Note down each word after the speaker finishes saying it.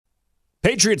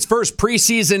Patriots' first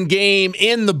preseason game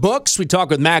in the books. We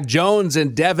talk with Mac Jones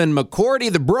and Devin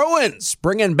McCourty. The Bruins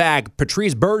bringing back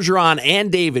Patrice Bergeron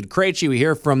and David Krejci. We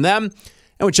hear from them,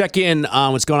 and we check in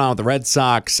on what's going on with the Red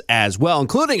Sox as well,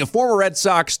 including a former Red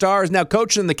Sox star who's now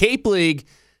coaching the Cape League.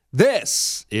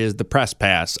 This is the Press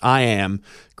Pass. I am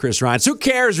Chris Ryan. So who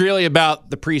cares really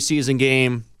about the preseason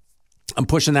game? I'm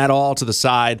pushing that all to the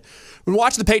side. We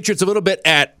watched the Patriots a little bit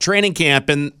at training camp,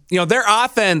 and their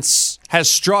offense has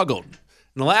struggled.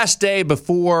 And the last day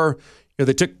before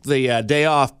they took the day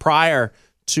off prior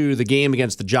to the game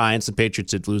against the Giants, the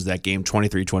Patriots did lose that game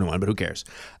 23-21, but who cares?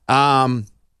 The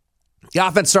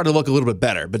offense started to look a little bit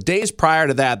better. But days prior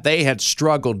to that, they had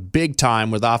struggled big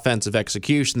time with offensive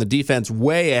execution. The defense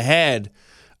way ahead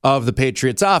of the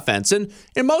Patriots offense. And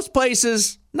in most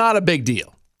places, not a big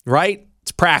deal, right?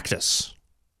 It's practice,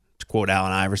 to quote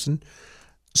Allen Iverson.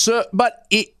 But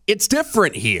it's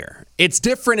different here. It's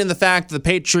different in the fact that the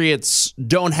Patriots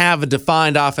don't have a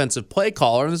defined offensive play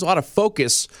caller, and there's a lot of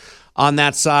focus on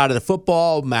that side of the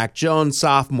football. Mac Jones,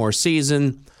 sophomore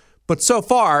season. But so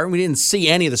far, we didn't see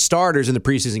any of the starters in the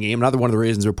preseason game. Another one of the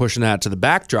reasons we're pushing that to the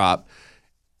backdrop.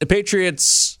 The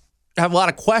Patriots have a lot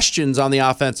of questions on the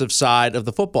offensive side of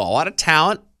the football. A lot of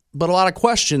talent, but a lot of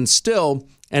questions still.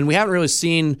 And we haven't really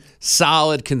seen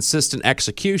solid, consistent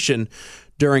execution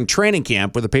during training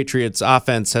camp where the Patriots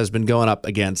offense has been going up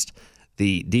against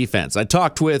the defense. I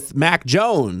talked with Mac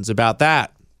Jones about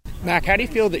that. Mac, how do you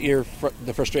feel that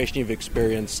the frustration you've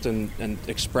experienced and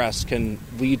expressed can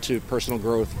lead to personal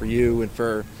growth for you and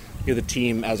for the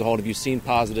team as a whole? Have you seen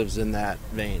positives in that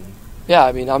vein? Yeah,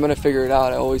 I mean, I'm going to figure it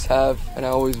out. I always have, and I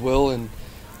always will. And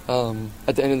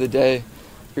at the end of the day,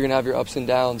 you're going to have your ups and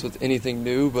downs with anything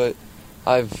new, but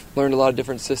I've learned a lot of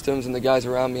different systems, and the guys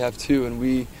around me have too, and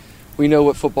we know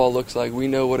what football looks like. We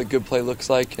know what a good play looks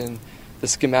like and the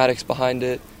schematics behind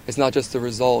it. It's not just the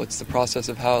result, it's the process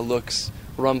of how it looks.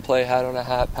 Run play, hat on a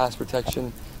hat, pass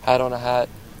protection, hat on a hat,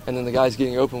 and then the guys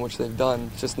getting open, which they've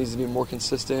done. It just needs to be more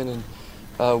consistent,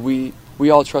 and we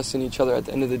all trust in each other. At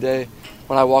the end of the day,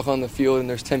 when I walk on the field and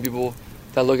there's 10 people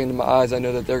that look into my eyes, I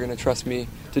know that they're going to trust me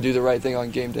to do the right thing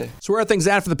on game day. So where are things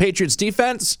at for the Patriots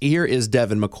defense? Here is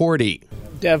Devin McCourty.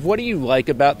 Dev, what do you like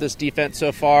about this defense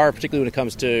so far, particularly when it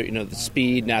comes to the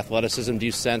speed and athleticism? Do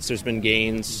you sense there's been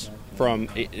gains from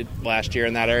last year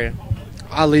in that area?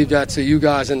 I leave that to you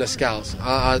guys and the scouts.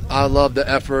 I love the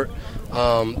effort,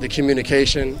 the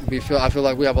communication. I feel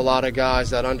like we have a lot of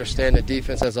guys that understand the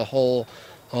defense as a whole.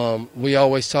 We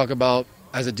always talk about,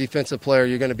 as a defensive player,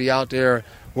 you're going to be out there.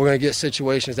 We're going to get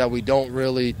situations that we don't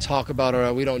really talk about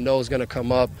or we don't know is going to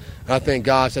come up. And I think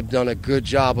guys have done a good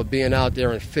job of being out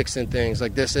there and fixing things.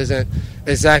 Like, this isn't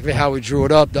exactly how we drew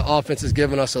it up. The offense is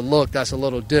giving us a look that's a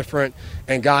little different,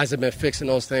 and guys have been fixing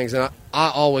those things. And I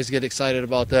always get excited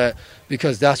about that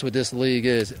because that's what this league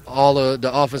is. All of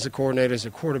the offensive coordinators,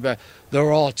 the quarterback,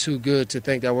 they're all too good to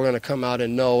think that we're going to come out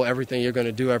and know everything you're going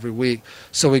to do every week.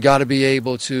 So we got to be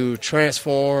able to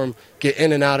transform, get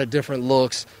in and out of different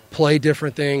looks, play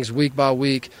different things week by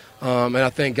week, and I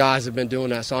think guys have been doing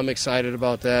that. So I'm excited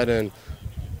about that, and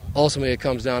ultimately it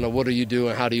comes down to what do you do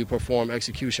and how do you perform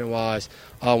execution-wise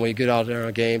when you get out there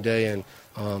on game day, and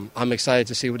I'm excited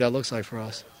to see what that looks like for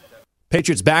us.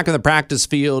 Patriots back on the practice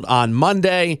field on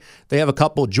Monday. They have a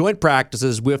couple joint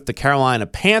practices with the Carolina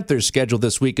Panthers scheduled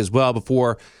this week as well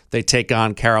before they take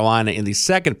on Carolina in the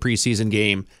second preseason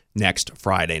game next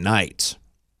Friday night.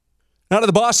 Now to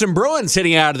the Boston Bruins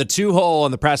hitting out of the two-hole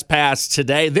on the Press Pass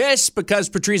today. This because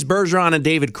Patrice Bergeron and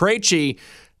David Krejci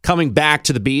coming back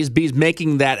to the Bees. Bees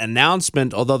making that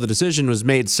announcement, although the decision was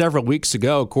made several weeks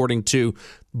ago, according to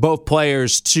both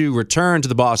players, to return to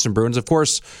the Boston Bruins. Of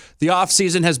course, the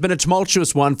offseason has been a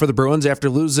tumultuous one for the Bruins after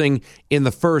losing in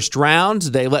the first round.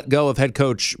 They let go of head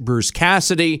coach Bruce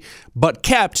Cassidy, but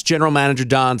kept general manager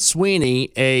Don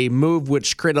Sweeney, a move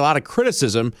which created a lot of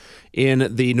criticism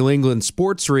in the New England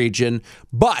sports region.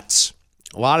 But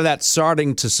a lot of that's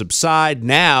starting to subside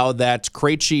now that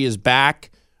Krejci is back,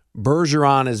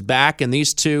 Bergeron is back, and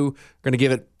these two are going to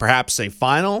give it perhaps a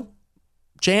final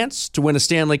chance to win a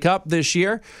Stanley Cup this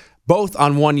year, both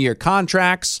on one-year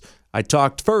contracts. I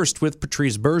talked first with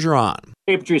Patrice Bergeron.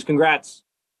 Hey, Patrice, congrats.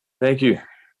 Thank you.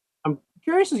 I'm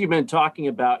curious, as you've been talking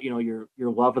about, your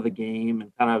love of the game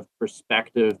and kind of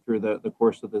perspective through the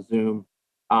course of the Zoom,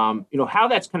 how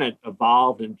that's kind of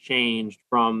evolved and changed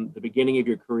from the beginning of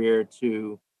your career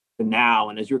to now.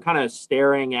 And as you're kind of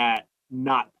staring at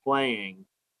not playing,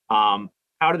 how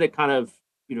did it kind of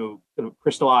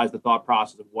crystallize the thought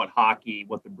process of what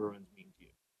the Bruins mean to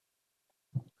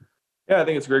you? Yeah, I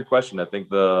think it's a great question. I think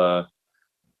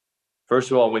first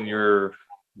of all, when you're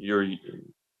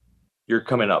you're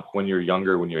coming up when you're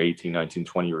younger, when you're 18, 19,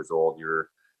 20 years old. You're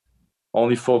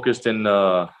only focused in,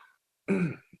 I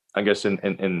guess,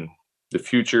 in the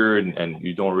future, and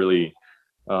you don't really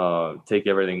take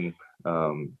everything.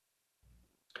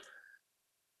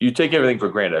 You take everything for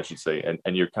granted, I should say,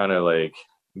 and you're kind of like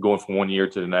going from one year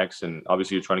to the next, and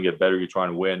obviously you're trying to get better, you're trying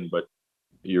to win, but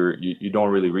you don't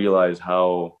really realize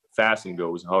how fast it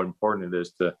goes, how important it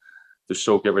is to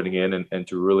soak everything in and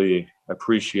to really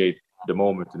appreciate the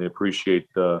moment and appreciate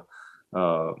the,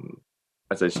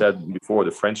 as I said before,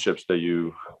 the friendships that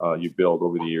you build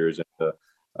over the years,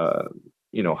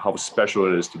 and how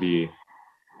special it is to be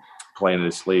playing in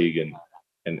this league, and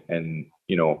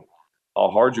how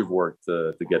hard you've worked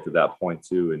to get to that point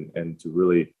too, and to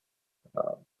really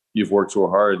you've worked so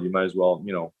hard, you might as well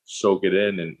soak it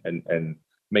in and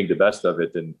make the best of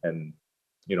it, and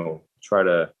try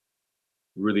to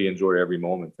really enjoy every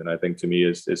moment. And I think to me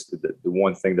is the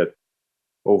one thing that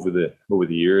over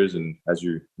the years, and as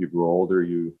you grow older,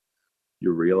 you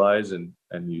realize and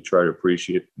you try to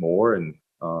appreciate more. And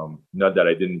not that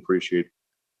I didn't appreciate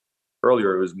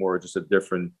earlier, it was more just a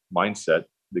different mindset,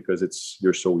 because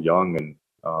you're so young and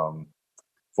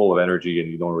full of energy,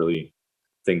 and you don't really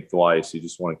think twice. You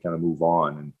just want to kind of move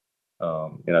on.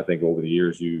 And I think over the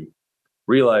years you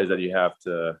realize that you have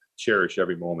to cherish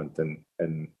every moment,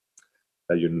 and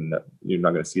that you're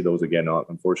not going to see those again,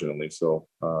 unfortunately. So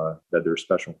that they're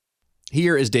special.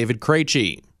 Here is David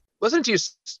Krejci. Listening to you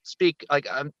speak, like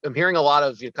I'm hearing a lot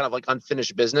of kind of like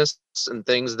unfinished business and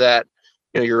things that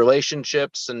your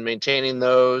relationships and maintaining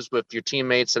those with your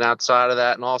teammates and outside of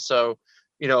that, and also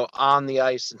on the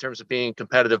ice in terms of being a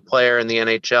competitive player in the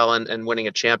NHL and winning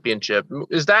a championship.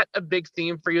 Is that a big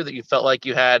theme for you, that you felt like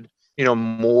you had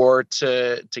more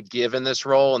to give in this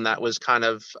role, and that was kind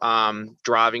of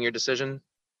driving your decision?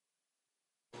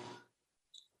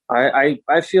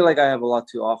 I feel like I have a lot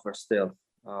to offer still.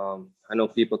 I know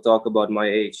people talk about my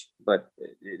age, but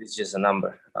it's just a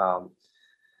number.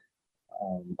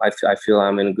 I feel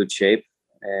I'm in good shape,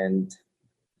 and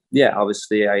yeah,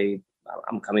 obviously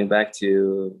I'm coming back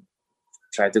to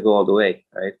try to go all the way,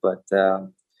 right? But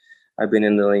I've been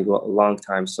in the league a long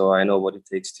time, so I know what it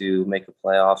takes to make the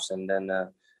playoffs and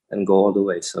then go all the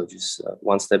way. So just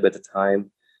one step at a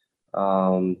time.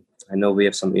 I know we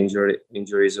have some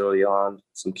injuries early on,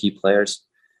 some key players,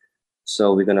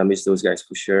 so we're gonna miss those guys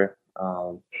for sure.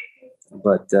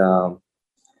 But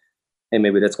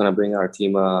maybe that's gonna bring our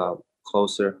team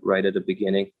closer right at the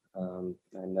beginning,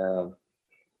 and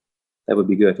that would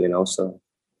be good, So.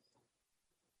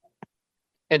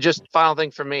 And just final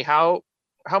thing for me, how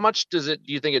much do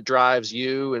you think it drives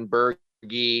you and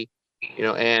Bergie,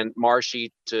 and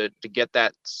Marshy to get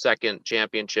that second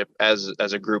championship as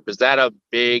a group? Is that a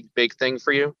big thing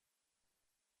for you?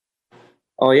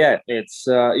 Oh yeah, it's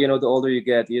the older you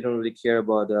get, you don't really care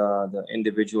about the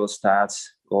individual stats,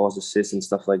 goals, assists, and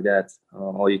stuff like that.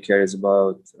 All you care is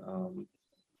about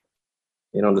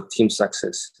the team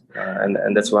success,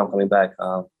 and that's why I'm coming back.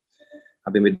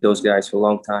 I've been with those guys for a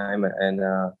long time,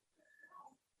 and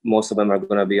most of them are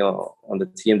going to be on the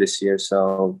team this year.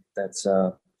 So that's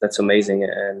amazing,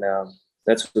 and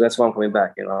that's why I'm coming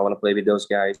back. I want to play with those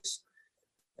guys,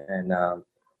 and I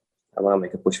want to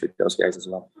make a push with those guys as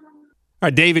well. All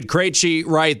right, David Krejci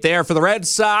right there. For the Red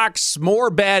Sox,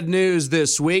 more bad news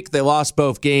this week. They lost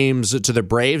both games to the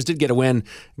Braves. Did get a win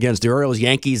against the Orioles.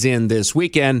 Yankees in this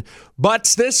weekend.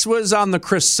 But this was on the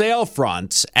Chris Sale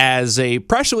front, as a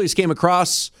press release came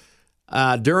across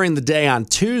during the day on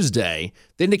Tuesday.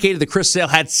 They indicated that Chris Sale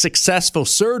had successful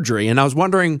surgery, and I was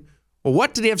wondering, well,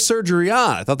 what did he have surgery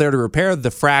on? I thought they were to repair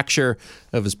the fracture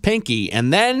of his pinky,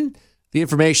 and then the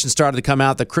information started to come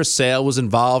out that Chris Sale was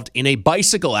involved in a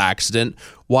bicycle accident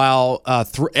while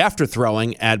after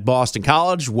throwing at Boston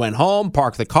College, went home,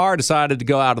 parked the car, decided to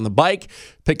go out on the bike,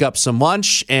 pick up some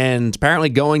lunch, and apparently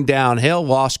going downhill,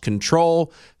 lost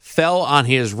control, fell on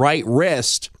his right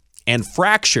wrist, and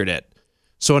fractured it.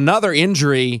 So another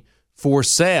injury for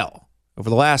Sale. Over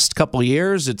the last couple of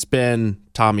years, it's been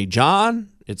Tommy John,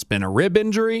 it's been a rib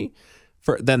injury,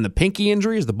 then the pinky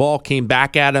injuries. The ball came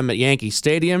back at him at Yankee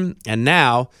Stadium, and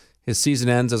now his season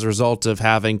ends as a result of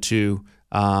having to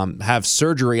have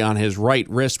surgery on his right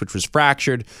wrist, which was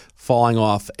fractured, falling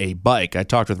off a bike. I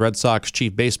talked with Red Sox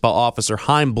Chief Baseball Officer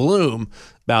Chaim Bloom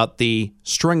about the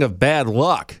string of bad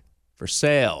luck for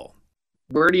Sale.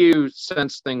 Where do you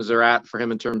sense things are at for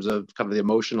him in terms of kind of the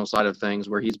emotional side of things,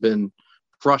 where he's been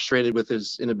frustrated with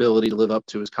his inability to live up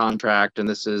to his contract, and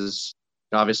this is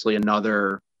obviously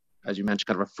another, as you mentioned,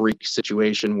 kind of a freak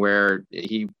situation where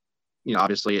he,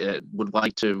 obviously would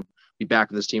like to be back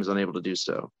with his team, is unable to do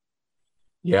so?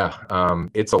 Yeah,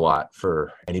 it's a lot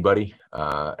for anybody,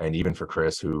 and even for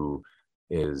Chris, who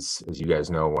is, as you guys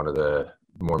know, one of the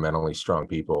more mentally strong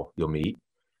people you'll meet.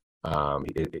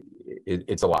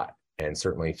 It's a lot, and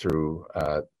certainly through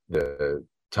the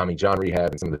Tommy John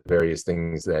rehab and some of the various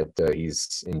things that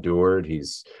he's endured,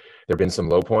 there've been some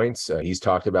low points. He's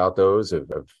talked about those of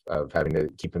having to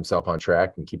keep himself on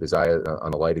track and keep his eye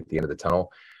on the light at the end of the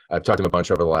tunnel. I've talked to him a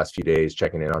bunch over the last few days,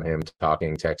 checking in on him,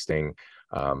 talking, texting.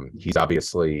 He's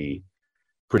obviously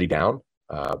pretty down,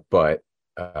 but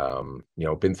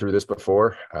been through this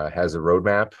before, has a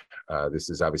roadmap. This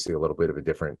is obviously a little bit of a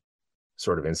different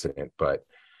sort of incident, but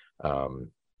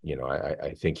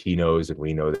I think he knows, and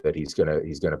we know that he's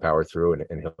gonna power through,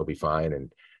 and he'll be fine, and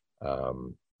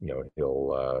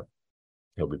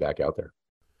he'll be back out there.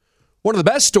 One of the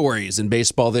best stories in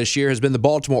baseball this year has been the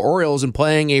Baltimore Orioles, and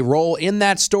playing a role in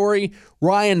that story,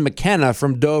 Ryan McKenna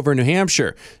from Dover, New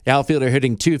Hampshire. The outfielder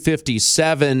hitting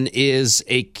 .257 is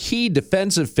a key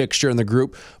defensive fixture in the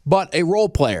group, but a role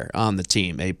player on the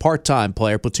team, a part-time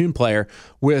player, platoon player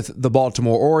with the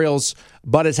Baltimore Orioles,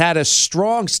 but has had a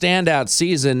strong standout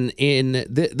season in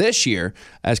this year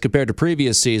as compared to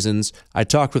previous seasons. I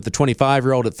talked with the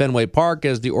 25-year-old at Fenway Park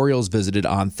as the Orioles visited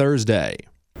on Thursday.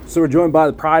 So we're joined by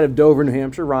the pride of Dover, New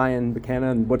Hampshire, Ryan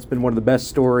McKenna, and what's been one of the best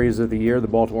stories of the year, the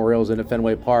Baltimore Orioles in at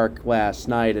Fenway Park last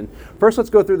night. And first, let's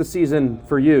go through the season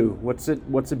for you. What's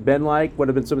it been like? What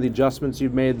have been some of the adjustments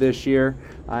you've made this year,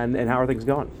 and how are things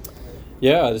going?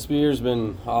 Yeah, this year's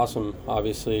been awesome,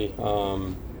 obviously.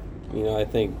 I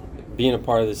think being a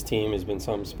part of this team has been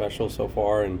something special so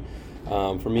far, and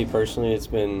for me personally, it's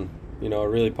been, a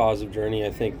really positive journey. I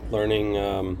think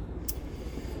learning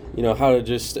how to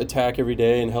just attack every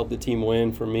day and help the team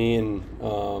win for me, and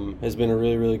has been a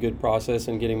really, really good process,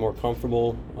 and getting more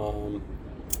comfortable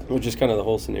with just kind of the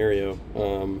whole scenario,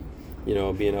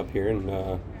 being up here,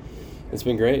 and it's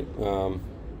been great.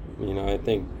 I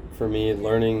think for me,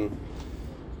 learning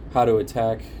how to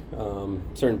attack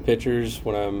certain pitchers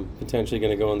when I'm potentially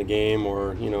going to go in the game,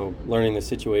 or, learning the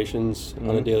situations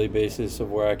on a daily basis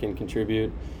of where I can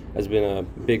contribute has been a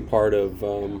big part of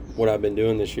what I've been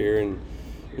doing this year. And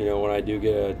when I do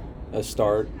get a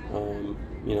start,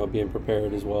 being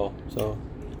prepared as well. So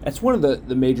that's one of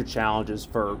the major challenges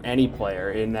for any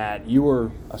player, in that you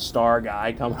were a star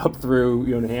guy coming up through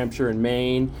New Hampshire and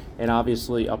Maine, and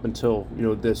obviously up until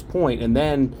this point, and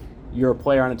then you're a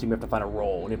player on a team. You have to find a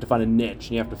role, and you have to find a niche,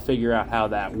 and you have to figure out how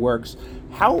that works.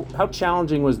 How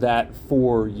challenging was that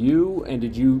for you? And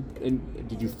did you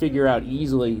figure out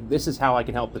easily, this is how I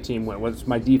can help the team win, whether it's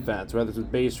my defense, whether it's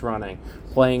with base running,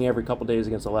 playing every couple days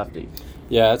against a lefty?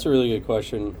 Yeah, that's a really good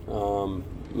question.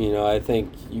 I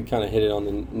think you kind of hit it on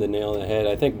the nail on the head.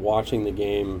 I think watching the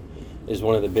game is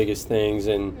one of the biggest things,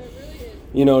 and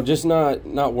just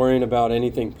not worrying about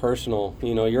anything personal.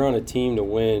 You're on a team to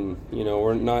win.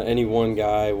 We're not, any one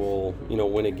guy will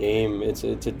win a game. It's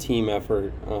a team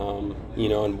effort.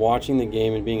 And watching the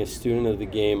game and being a student of the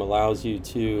game allows you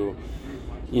to,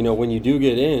 when you do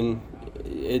get in,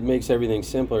 it makes everything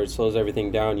simpler. It slows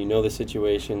everything down. You know the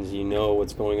situations. You know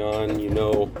what's going on. You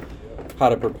know how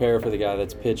to prepare for the guy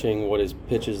that's pitching, what his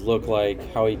pitches look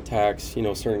like, how he attacks,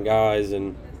 certain guys,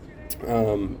 and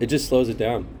it just slows it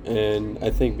down. And I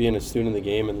think being a student of the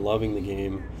game and loving the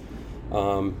game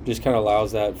just kind of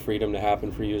allows that freedom to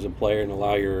happen for you as a player, and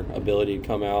allow your ability to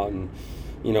come out. And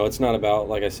it's not about,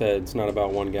 like I said, it's not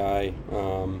about one guy.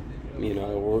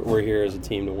 We're here as a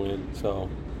team to win. So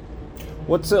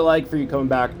what's it like for you coming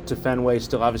back to Fenway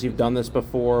still? Obviously you've done this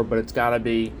before, but it's got to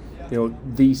be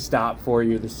the stop for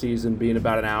you this season, being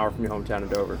about an hour from your hometown of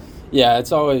Dover. Yeah,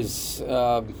 it's always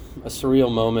a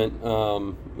surreal moment.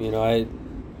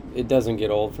 It doesn't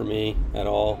get old for me at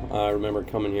all. I remember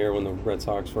coming here when the Red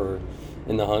Sox were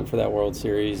in the hunt for that World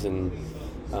Series, and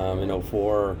in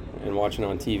 2004, and watching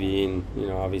on TV,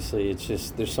 and obviously it's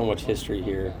just, there's so much history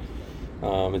here.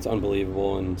 It's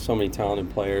unbelievable, and so many talented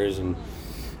players, and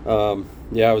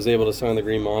I was able to sign the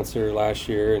Green Monster last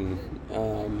year, and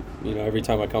every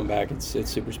time I come back, it's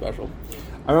super special.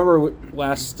 I remember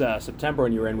last September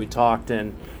when you were in, we talked,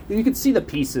 and you could see the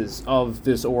pieces of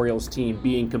this Orioles team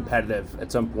being competitive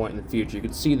at some point in the future. You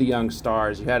could see the young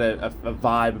stars. You had a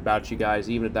vibe about you guys,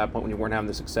 even at that point when you weren't having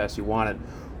the success you wanted.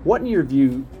 What, in your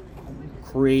view,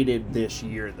 created this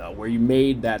year, though, where you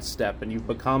made that step and you've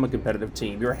become a competitive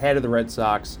team? You're ahead of the Red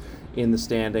Sox in the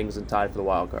standings and tied for the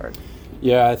wild card.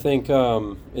 Yeah, I think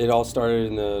it all started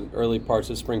in the early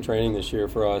parts of spring training this year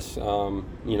for us.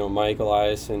 Mike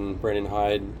Elias and Brandon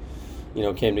Hyde,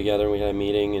 came together, and we had a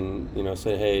meeting, and,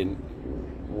 said, hey,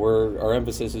 our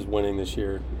emphasis is winning this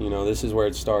year. This is where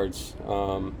it starts.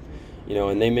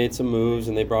 and they made some moves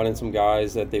and they brought in some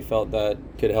guys that they felt that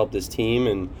could help this team.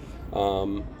 And,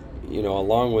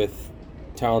 along with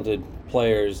talented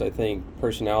players, I think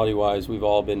personality-wise, we've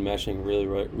all been meshing really,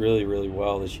 really, really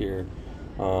well this year.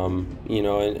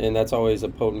 And that's always a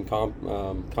potent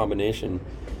combination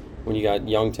when you got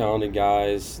young, talented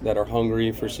guys that are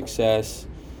hungry for success.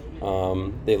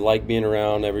 They like being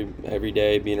around every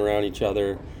day, being around each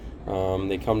other.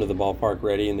 They come to the ballpark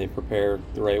ready and they prepare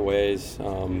the right ways.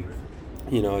 I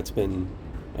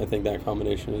think that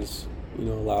combination has,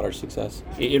 allowed our success.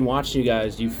 In watching you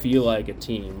guys, you feel like a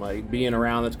team, like being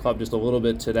around this club just a little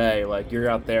bit today, like you're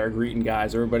out there greeting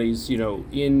guys, everybody's,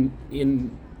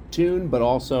 in tune, but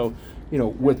also,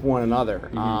 with one another.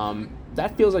 Mm-hmm.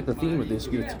 That feels like the theme of this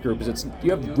group is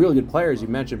you have really good players you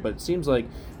mentioned, but it seems like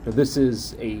this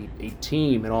is a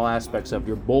team in all aspects of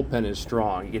your bullpen is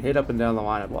strong. You can hit up and down the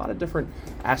lineup, a lot of different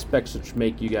aspects which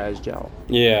make you guys gel.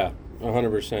 Yeah,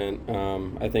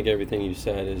 100%. I think everything you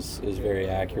said is very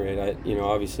accurate.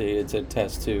 Obviously it's a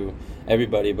test to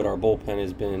everybody, but our bullpen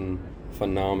has been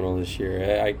phenomenal this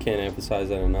year. I can't emphasize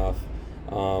that enough.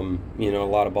 A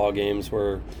lot of ball games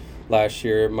where last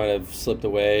year it might have slipped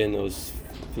away in those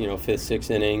fifth, sixth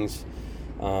innings.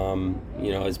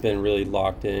 It's been really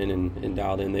locked in and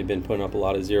dialed in. They've been putting up a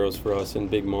lot of zeros for us in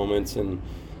big moments, and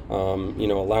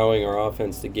allowing our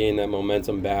offense to gain that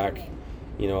momentum back,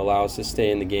 allow us to stay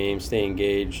in the game, stay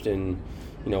engaged, and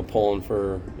pulling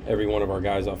for every one of our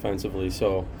guys offensively.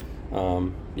 So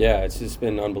it's just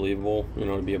been unbelievable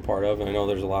to be a part of. And I know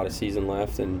there's a lot of season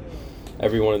left, and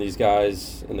every one of these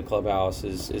guys in the clubhouse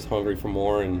is hungry for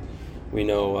more, and we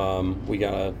know we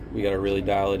gotta really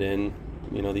dial it in,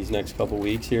 these next couple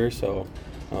weeks here. So,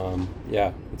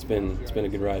 it's been a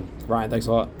good ride. Ryan, thanks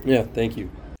a lot. Yeah, thank you.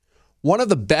 One of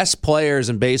the best players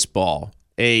in baseball,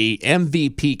 a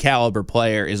MVP caliber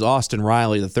player, is Austin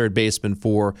Riley, the third baseman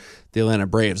for the Atlanta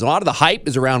Braves. A lot of the hype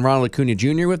is around Ronald Acuna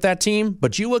Jr. with that team,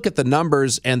 but you look at the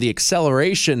numbers and the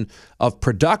acceleration of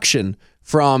production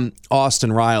from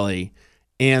Austin Riley,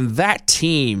 and that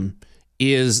team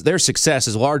their success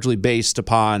is largely based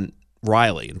upon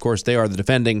Riley. And of course, they are the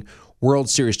defending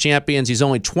World Series champions. He's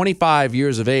only 25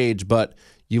 years of age, but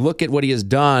you look at what he has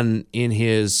done in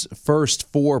his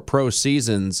first 4 pro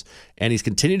seasons, and he's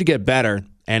continued to get better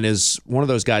and is one of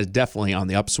those guys definitely on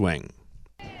the upswing.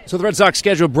 So the Red Sox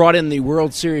schedule brought in the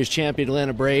World Series champion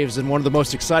Atlanta Braves and one of the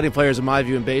most exciting players in my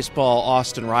view in baseball,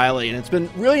 Austin Riley. And it's been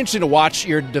really interesting to watch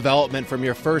your development from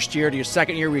your first year to your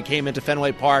second year where you came into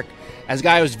Fenway Park as a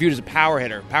guy who was viewed as a power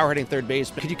hitting third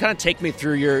baseman. Could you kind of take me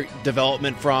through your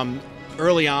development from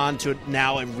early on to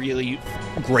now a really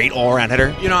great all-around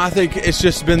hitter? I think it's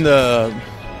just been the,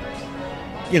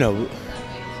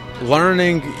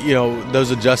 learning,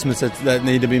 those adjustments that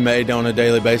need to be made on a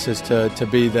daily basis to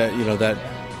be that, that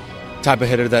type of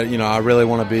hitter that, I really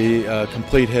want to be a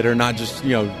complete hitter, not just,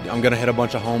 I'm going to hit a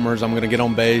bunch of homers, I'm going to get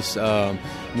on base, I'm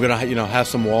going to, have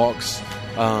some walks.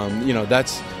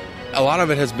 That's a lot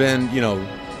of it has been,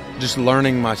 just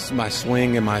learning my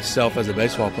swing and myself as a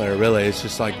baseball player, really. It's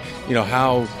just like,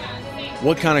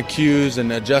 what kind of cues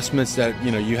and adjustments that,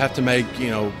 you have to make,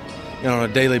 on a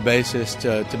daily basis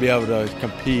to be able to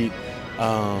compete.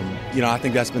 I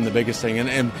think that's been the biggest thing.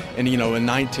 And in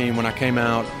 19, when I came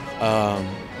out,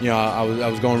 I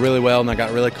was going really well, and I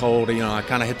got really cold. I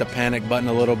kind of hit the panic button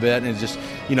a little bit, and it just,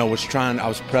 I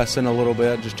was pressing a little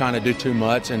bit, just trying to do too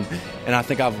much. And I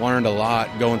think I've learned a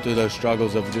lot going through those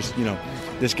struggles of just,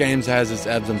 this game has its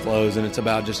ebbs and flows, and it's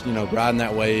about just, riding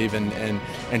that wave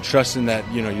and trusting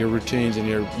that, your routines and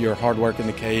your hard work in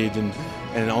the cage and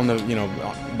on the,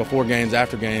 before games,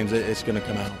 after games, it's going to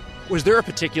come out. Was there a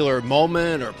particular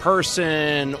moment or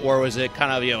person, or was it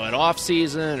kind of, an off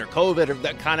season or COVID, or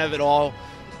that kind of it all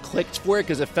clicked for it?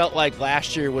 Because it felt like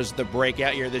last year was the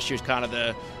breakout year. This year's kind of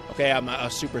the, I'm a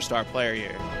superstar player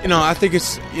year. I think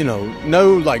it's,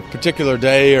 no like particular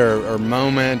day or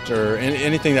moment or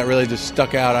anything that really just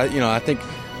stuck out. I think,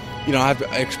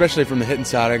 especially from the hitting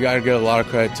side, I got to give a lot of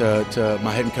credit to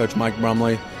my hitting coach, Mike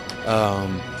Brumley.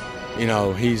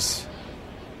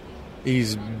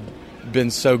 He's been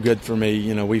so good for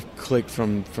me. We've clicked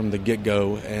from the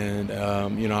get-go, and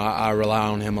I rely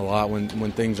on him a lot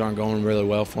when things aren't going really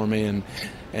well for me,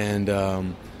 and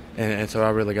so I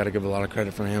really got to give a lot of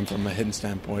credit for him from a hitting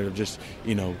standpoint of just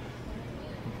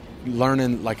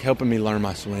learning, like helping me learn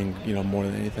my swing, more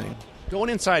than anything. Going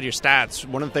inside your stats,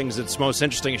 one of the things that's most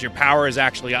interesting is your power has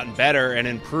actually gotten better and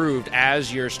improved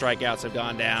as your strikeouts have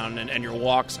gone down and your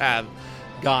walks have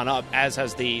gone up, as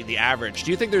has the average.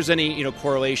 Do you think there's any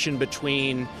correlation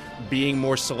between being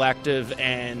more selective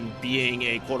and being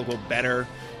a quote unquote better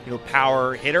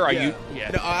power hitter?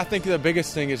 I think the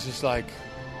biggest thing is just like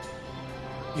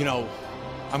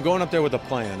I'm going up there with a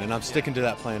plan, and I'm sticking to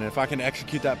that plan. And if I can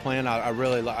execute that plan,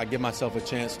 I give myself a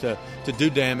chance to do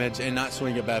damage and not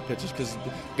swing at bad pitches, because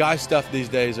guys' stuff these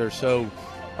days are so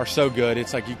good.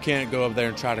 It's like you can't go up there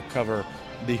and try to cover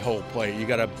the whole plate. You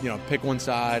got to pick one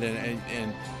side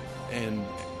and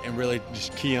really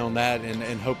just key on that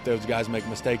and hope those guys make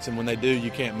mistakes. And when they do,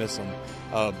 you can't miss them.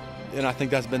 And I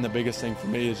think that's been the biggest thing for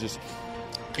me, is just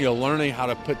learning how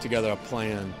to put together a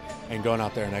plan and going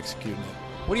out there and executing it.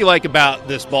 What do you like about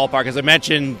this ballpark? As I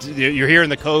mentioned, you're here in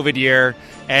the COVID year,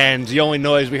 and the only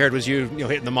noise we heard was you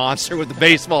hitting the monster with the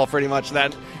baseball pretty much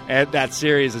that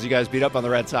series as you guys beat up on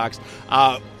the Red Sox.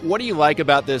 What do you like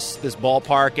about this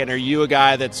ballpark, and are you a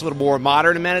guy that's a little more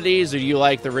modern amenities, or do you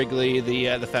like the Wrigley,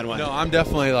 the Fenway? No, I'm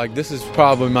definitely this is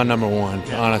probably my number one,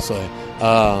 honestly.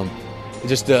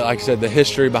 Just like I said, the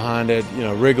history behind it.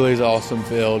 Wrigley's an awesome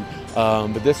field,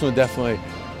 but this one definitely.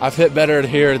 I've hit better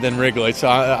here than Wrigley, so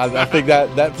I think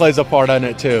that plays a part in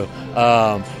it too.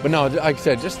 But no, like I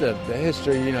said, just the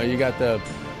history. You got the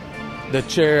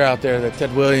chair out there, the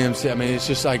Ted Williams. I mean, it's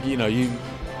just like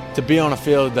to be on a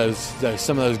field. Those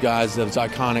some of those guys, those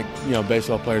iconic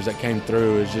baseball players that came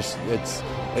through is just it's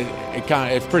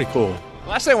pretty cool.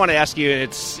 Last thing I want to ask you,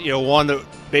 it's one that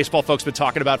baseball folks have been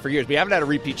talking about for years. We haven't had a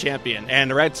repeat champion,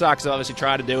 and the Red Sox have obviously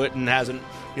tried to do it and hasn't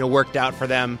worked out for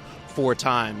them 4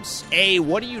 times. A,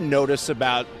 what do you notice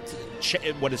about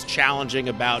what is challenging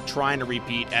about trying to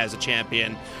repeat as a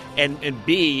champion? And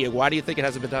B, why do you think it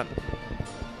hasn't been done?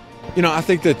 I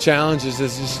think the challenge is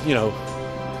just,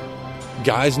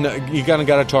 guys, you kind of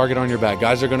got a target on your back.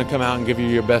 Guys are going to come out and give you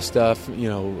your best stuff,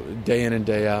 day in and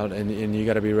day out, and you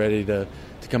got to be ready to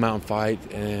come out and fight.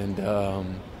 And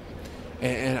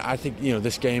I think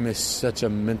this game is such a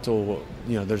mental.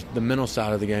 There's the mental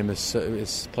side of the game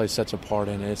plays such a part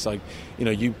in it. It's like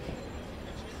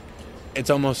it's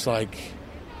almost like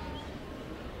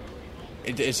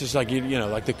it's just like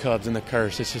like the Cubs and the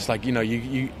curse. It's just like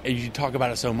you talk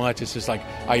about it so much. It's just like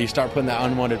you start putting that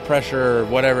unwanted pressure or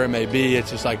whatever it may be. It's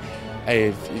just like, hey,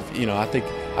 I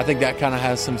think that kind of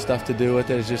has some stuff to do with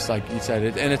it. It's just like you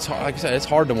said, and it's like I said, it's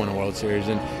hard to win a World Series,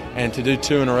 and to do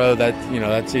 2 in a row,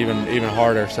 that's even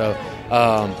harder. So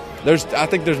I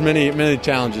think there's many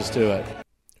challenges to it.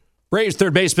 Braves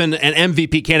third baseman and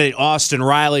MVP candidate Austin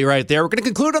Riley right there. We're going to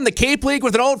conclude on the Cape League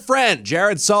with an old friend,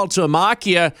 Jared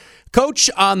Saltalamacchia, coach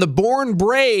on the Bourne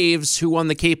Braves, who won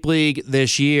the Cape League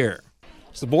this year.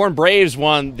 So the Bourne Braves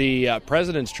won the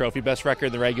President's Trophy, best record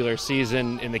in the regular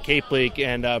season in the Cape League,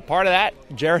 and part of that,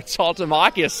 Jared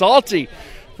Saltalamacchia, Salty,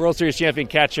 World Series champion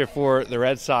catcher for the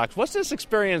Red Sox. What's this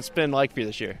experience been like for you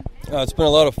this year? It's been a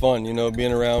lot of fun,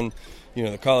 being around,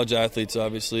 the college athletes.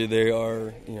 Obviously, they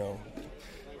are,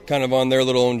 kind of on their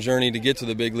little own journey to get to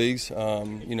the big leagues. So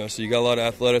you got a lot of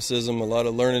athleticism, a lot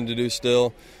of learning to do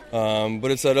still, but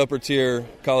it's that upper tier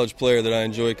college player that I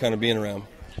enjoy kind of being around.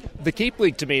 The Cape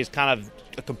League to me is kind of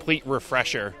a complete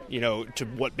refresher, to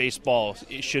what baseball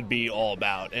should be all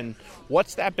about. And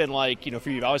what's that been like, for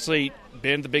you? You've obviously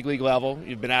been at the big league level.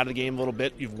 You've been out of the game a little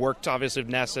bit. You've worked, obviously,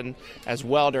 with Nesson as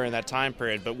well during that time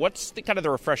period. But what's the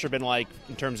refresher been like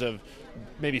in terms of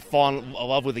maybe falling in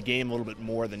love with the game a little bit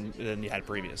more than you had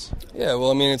previous? Yeah,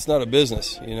 well, it's not a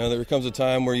business. There comes a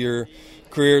time where your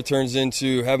career turns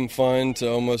into having fun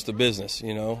to almost a business.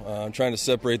 Trying to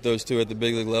separate those two at the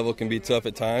big league level can be tough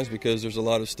at times because there's a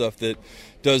lot of stuff that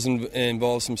does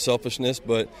involve some selfishness.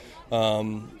 But,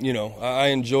 I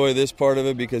enjoy this part of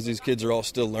it because these kids are all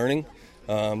still learning.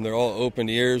 They're all open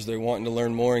ears. They're wanting to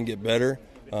learn more and get better.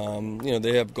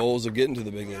 They have goals of getting to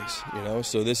the big leagues,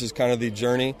 so this is kind of the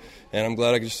journey, and I'm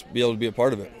glad I could just be able to be a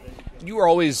part of it. You were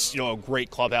always, a great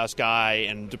clubhouse guy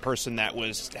and the person that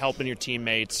was helping your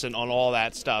teammates and on all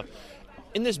that stuff.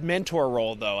 In this mentor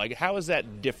role, though, how is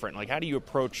that different? How do you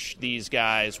approach these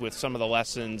guys with some of the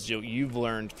lessons you've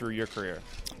learned through your career?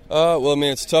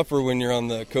 It's tougher when you're on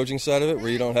the coaching side of it, where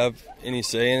you don't have any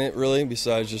say in it, really,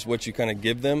 besides just what you kind of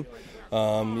give them.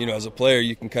 As a player,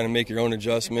 you can kind of make your own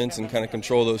adjustments and kind of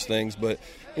control those things. But,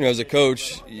 as a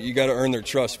coach, you got to earn their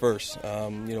trust first.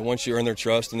 Once you earn their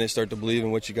trust and they start to believe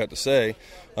in what you got to say,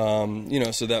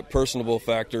 so that personable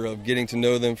factor of getting to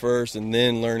know them first and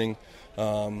then learning,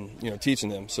 teaching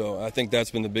them. So I think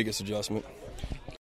that's been the biggest adjustment.